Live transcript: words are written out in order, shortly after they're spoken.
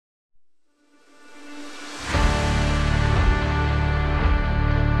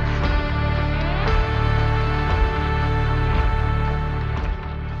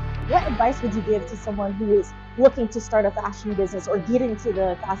advice would you give to someone who is looking to start a fashion business or get into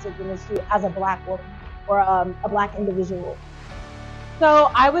the fashion industry as a Black woman or a Black individual?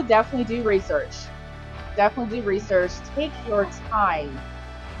 So I would definitely do research. Definitely do research. Take your time.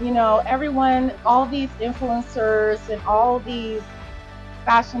 You know, everyone, all these influencers and all these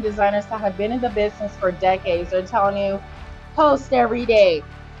fashion designers that have been in the business for decades are telling you, post every day,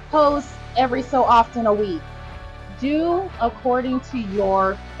 post every so often a week. Do according to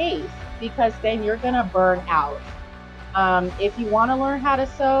your pace, because then you're going to burn out. If you want to learn how to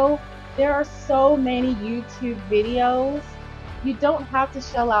sew, there are so many YouTube videos. You don't have to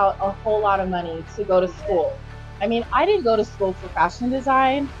shell out a whole lot of money to go to school. I mean, I didn't go to school for fashion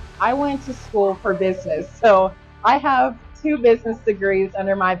design. I went to school for business. So I have 2 business degrees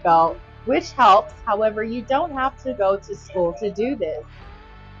under my belt, which helps. However, you don't have to go to school to do this.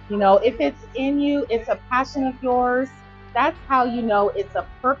 You know, if it's in you, it's a passion of yours. That's how you know it's a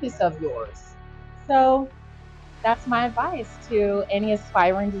purpose of yours. So that's my advice to any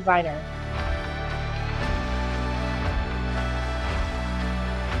aspiring designer.